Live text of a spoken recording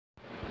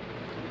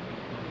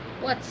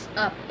What's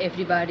up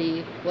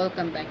everybody,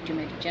 welcome back to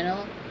my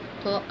channel.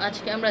 তো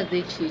আজকে আমরা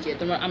দেখছি যে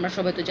আমরা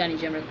সবাই তো জানি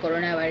যে আমরা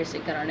করোনা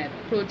ভাইরাসের কারণে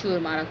প্রচুর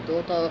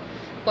মারাত্মক। তো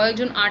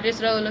কয়েকজন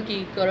আর্টিস্টরা হলো কি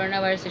করোনা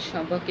ভাইরাসের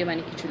সম্পর্কে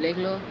মানে কিছু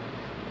লিখলো।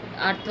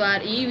 আর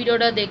এই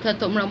ভিডিওটা দেখা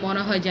তোমরা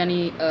মনে হয় জানি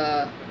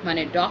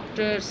মানে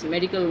ডক্টরস,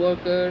 মেডিকেল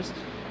ওয়ার্কার্স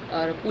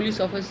আর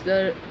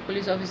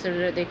পুলিশ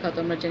অফিসাররা দেখা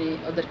তোমরা জানি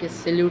ওদেরকে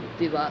স্যালুট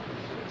দিবা।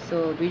 সো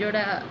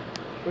ভিডিওটা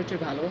প্রচুর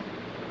ভালো,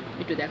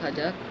 একটু দেখা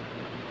যাক।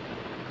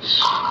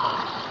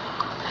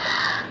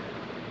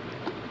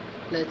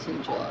 Let's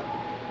enjoy.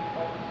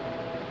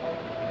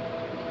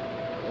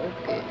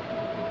 Okay.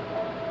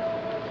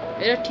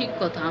 এটা ঠিক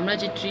কথা, আমরা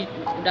যে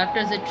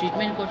ডাক্তার যে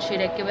ট্রিটমেন্ট করছি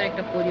এটা একেবারে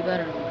একটা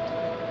পরিবারের মতো।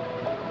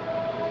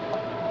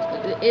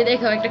 এ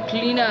দেখো একটা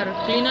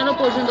ক্লিনারও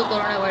পর্যন্ত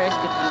করোনা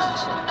ভাইরাসকে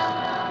থামাচ্ছে।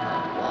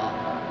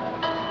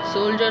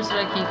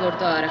 সোলজার্সরা কি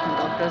করতো আর এখন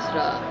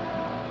ডক্টরসরা।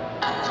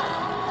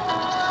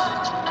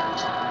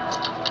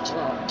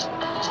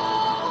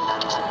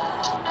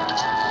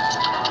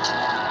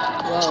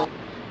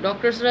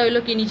 ডক্টরসরা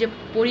হইলো কি নিজে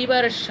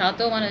পরিবারের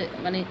সাথেও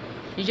মানে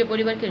নিজের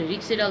পরিবারকে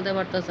রিস্কে ডালতে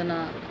পারতেছে না,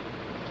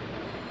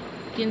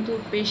 কিন্তু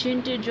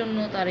পেশেন্টের জন্য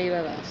তারা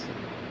এইভাবে আছে।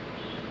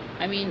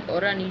 আই মিন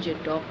ওরা নিজের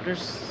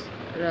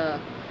ডক্টরসরা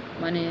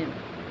মানে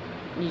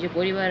নিজের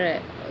পরিবারে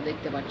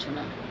দেখতে পাচ্ছে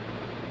না।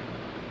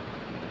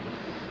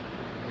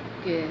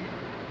 ওকে,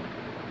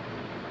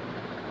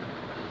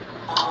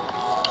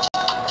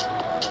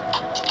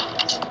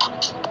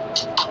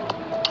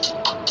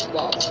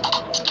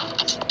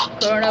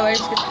 করোনা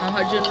ভাইরাসকে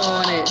থামার জন্য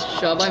মানে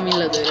সবাই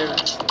মিলে ধরে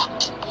রাখছে।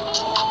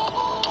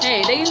 হ্যাঁ,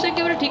 এটা কিন্তু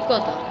একেবারে ঠিক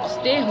কথা।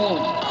 স্টে হোম,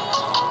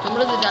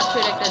 তোমরা তো যাচ্ছ,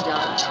 এটা একটা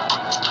যাও।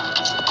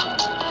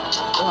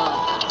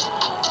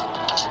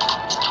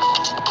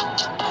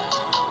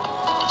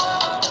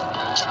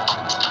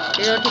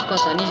 এটাও ঠিক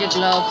কথা, নিজে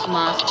গ্লাভস,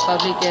 মাস্ক,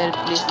 পাবলিকের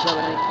প্লেস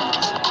ব্যবহার করতে।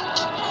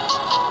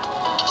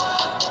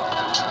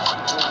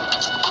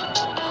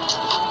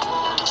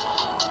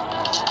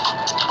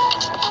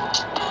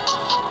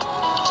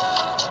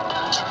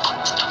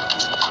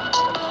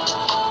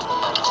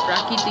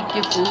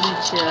 প্রাকৃতিককে ফুল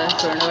দিচ্ছে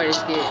করোনা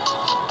ভাইরাসকে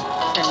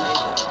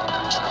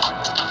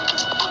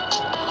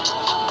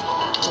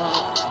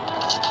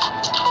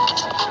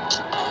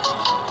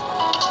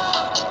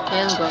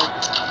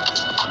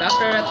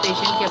ডাক্তাররা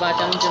পেশেন্টকে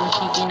বাঁচানোর জন্য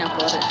কি না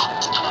করে।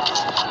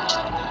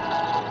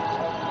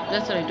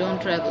 That's why don't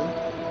travel,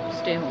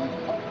 stay home.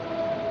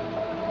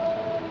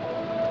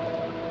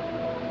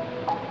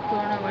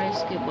 Corona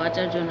ভাইরাসকে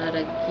বাঁচার জন্য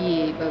এরা কি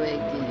এইভাবে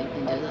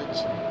একদিন যা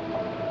যাচ্ছে।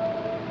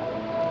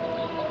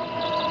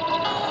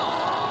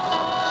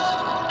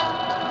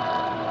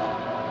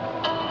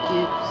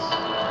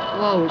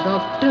 ওয়াও,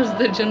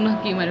 ডক্টরসদের জন্য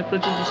কি মানে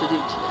প্রচুর কিছু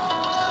দিচ্ছে,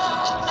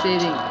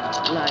 সেভিং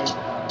লাইফ।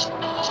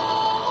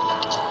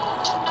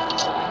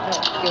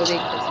 কেউ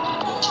দেখতেছে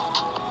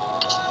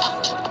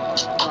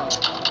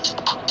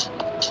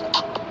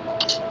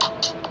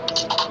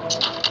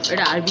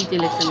এটা আরবিতে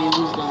লেখছে, আমি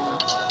বুঝলাম না।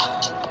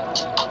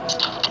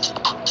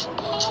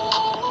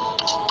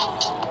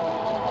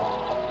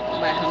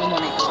 এখনো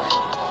মনে করে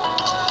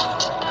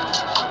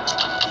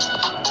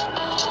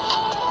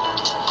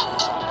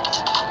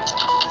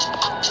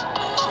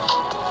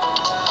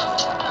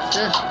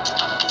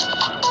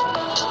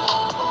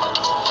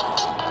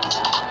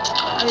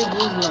আমি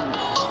বুঝলাম না।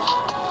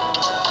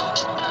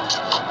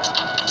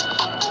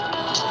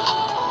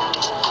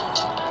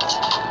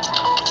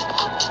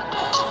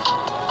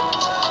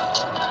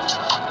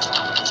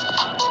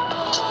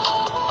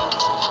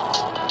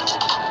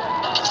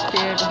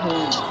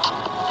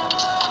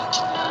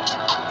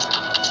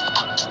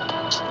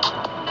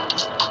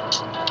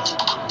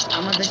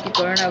 আমাদেরকে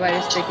করোনা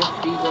ভাইরাস থেকে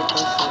ফ্রি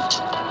করতেছে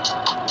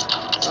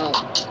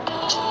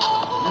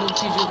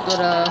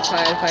মুক্তিযোদ্ধারা,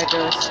 ফায়ার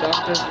ফাইটার্স,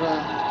 ডক্টরসরা।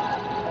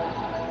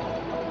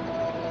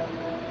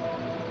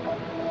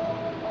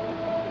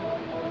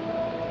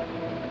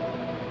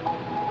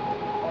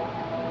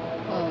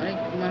 অনেক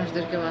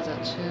মানুষদেরকে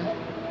বাঁচাচ্ছে।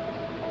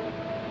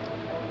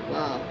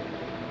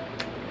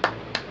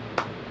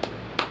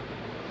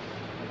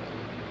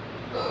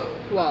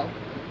 ওয়াও,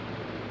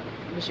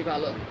 বেশি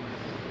ভালো।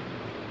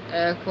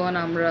 এখন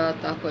আমরা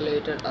তাহলে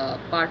এটার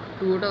পার্ট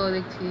 2টাও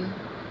দেখছি।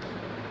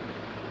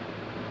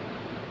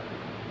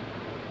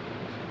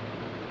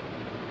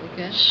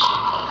 ওকে,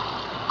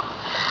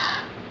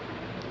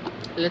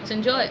 লেটস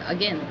এনজয়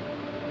अगेन।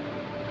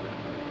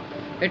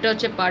 এটা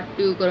হচ্ছে পার্ট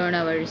 2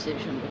 করোনা ভাইরাসের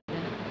সম্পর্কে।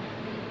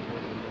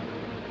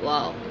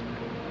 ওয়াও,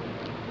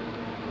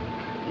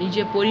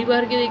 নিজে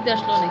পরিবারকে দেখতে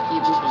আসলো নাকি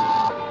বুঝলাম।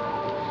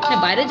 হ্যাঁ,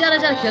 বাইরে যারা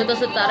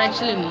খেলতেছে তারা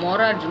অ্যাকচুয়ালি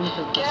মরার জন্য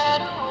খেলতেছে।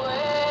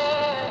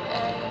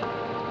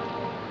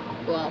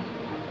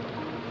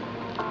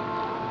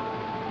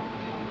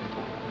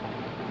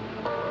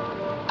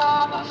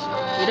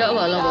 এটাও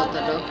ভালো কথা,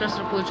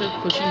 ডক্টরসরা প্রচুর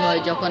খুশি হয়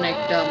যখন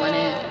একটা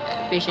মানে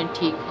পেশেন্ট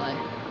ঠিক হয়।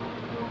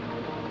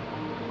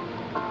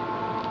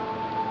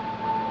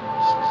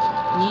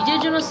 নিজের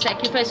জন্য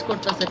স্যাক্রিফাইস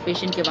করতেছে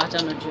পেশেন্টকে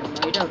বাঁচানোর জন্য,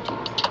 এটাও ঠিক।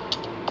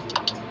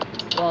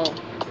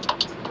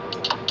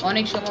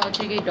 অনেক সময়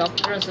হচ্ছে কি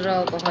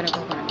ডক্টরসরাও কখনো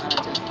কখনো মারা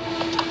যায়।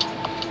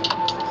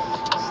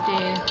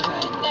 stay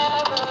home.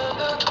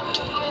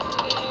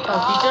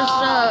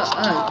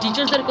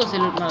 টিচার্সদেরকেও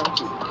সেলুট মারা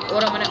উচিত,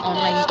 ওরা মানে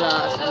অনলাইন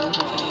ক্লাস এমন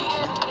কিছু নিচ্ছে।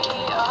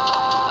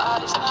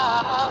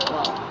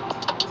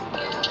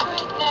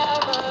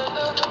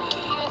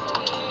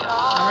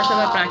 আমরা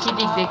সবাই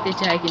প্রাকৃতিক দেখতে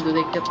চাই কিন্তু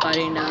দেখতে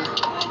পারি না,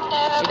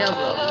 এটাও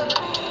প্রবলেম।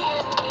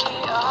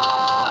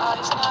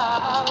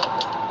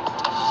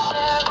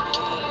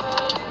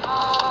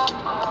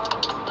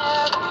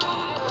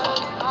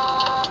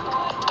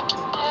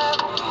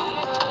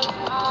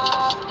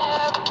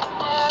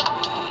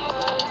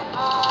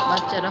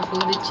 বাচ্চারা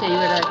ফুল দিচ্ছে,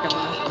 এবার একটা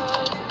মাছ দিচ্ছে।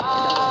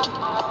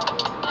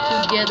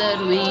 Together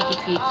we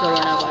defeat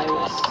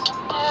coronavirus.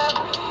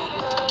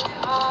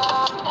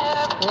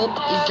 Hope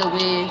is the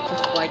way to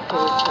fight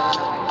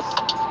coronavirus.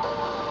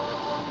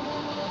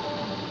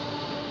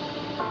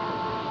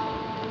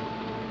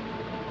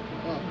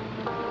 Oh.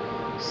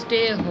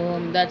 Stay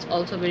home, that's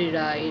also very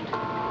right.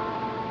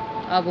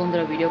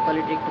 বন্ধুরা ভিডিও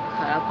কোয়ালিটি একটু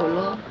খারাপ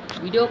হলো।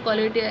 ভিডিও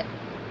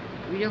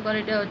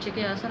কোয়ালিটি হচ্ছে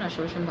কি আছে না,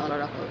 সবসময় ভালো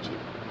রাখা উচিত।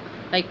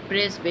 Like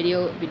press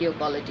video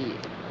quality.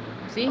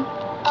 See,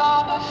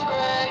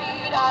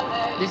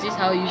 this is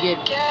how you get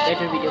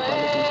better video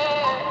quality.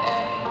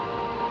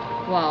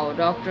 Wow,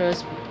 doctors,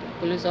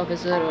 police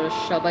officer or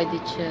সবাই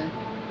দিচ্ছে।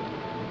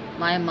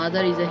 My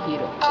mother is a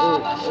hero.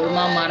 ওর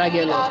মা মারা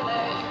গেল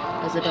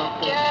as a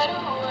doctor.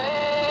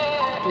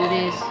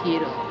 Today's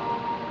hero.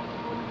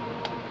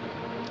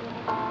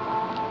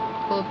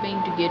 Hoping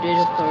to get rid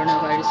of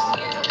coronavirus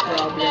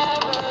problem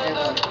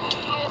ever.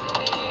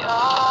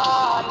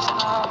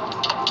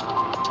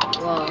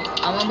 Wow,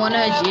 আমার মনে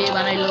হয় যে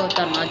বানাইলো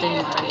তার মা জানি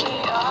মারা গেল,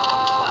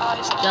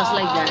 just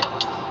like that.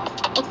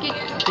 Okay,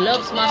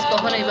 gloves mask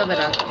কখনো এইভাবে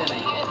রাখতে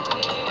নাই,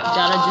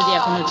 যারা যদি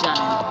এখনো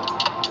জানেন।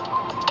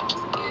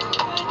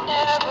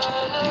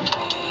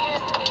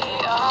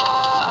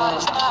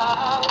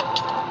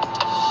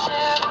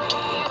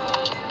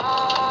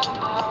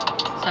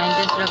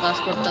 সায়েন্টিস্টরা কাজ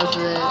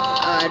করতেছে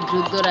আর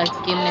যুদ্ধরা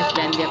কেমনে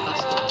প্ল্যান দিয়ে কাজ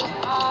করতো।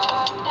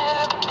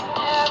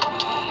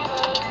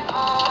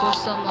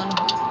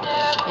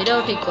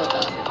 এটাও ঠিক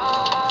কথা।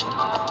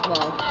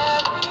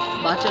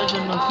 বাঁচার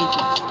জন্য কি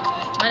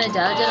মানে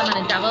যারা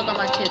মানে টাকা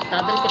কামাচ্ছে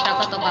তাদেরকে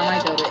টাকা তো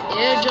কামাইতে হবে,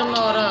 এর জন্য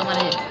ওরা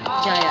মানে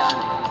যায় আর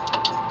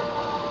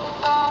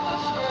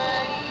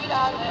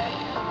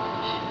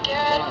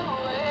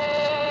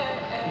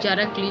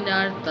যারা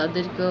ক্লিনার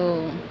তাদেরকেও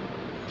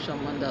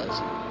সম্মান দেওয়া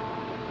আছে।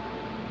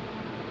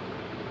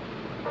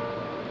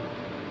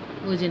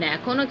 বুঝি না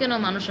এখনো কেন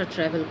মানুষরা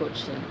ট্রাভেল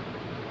করছে।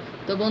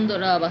 তো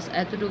বন্ধুরা বাস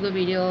এতটুকু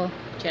ভিডিও,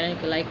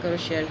 চ্যানেলকে লাইক করো,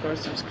 শেয়ার করো,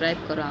 সাবস্ক্রাইব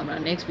করো। আমরা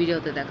নেক্সট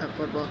ভিডিওতে দেখা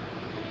করব।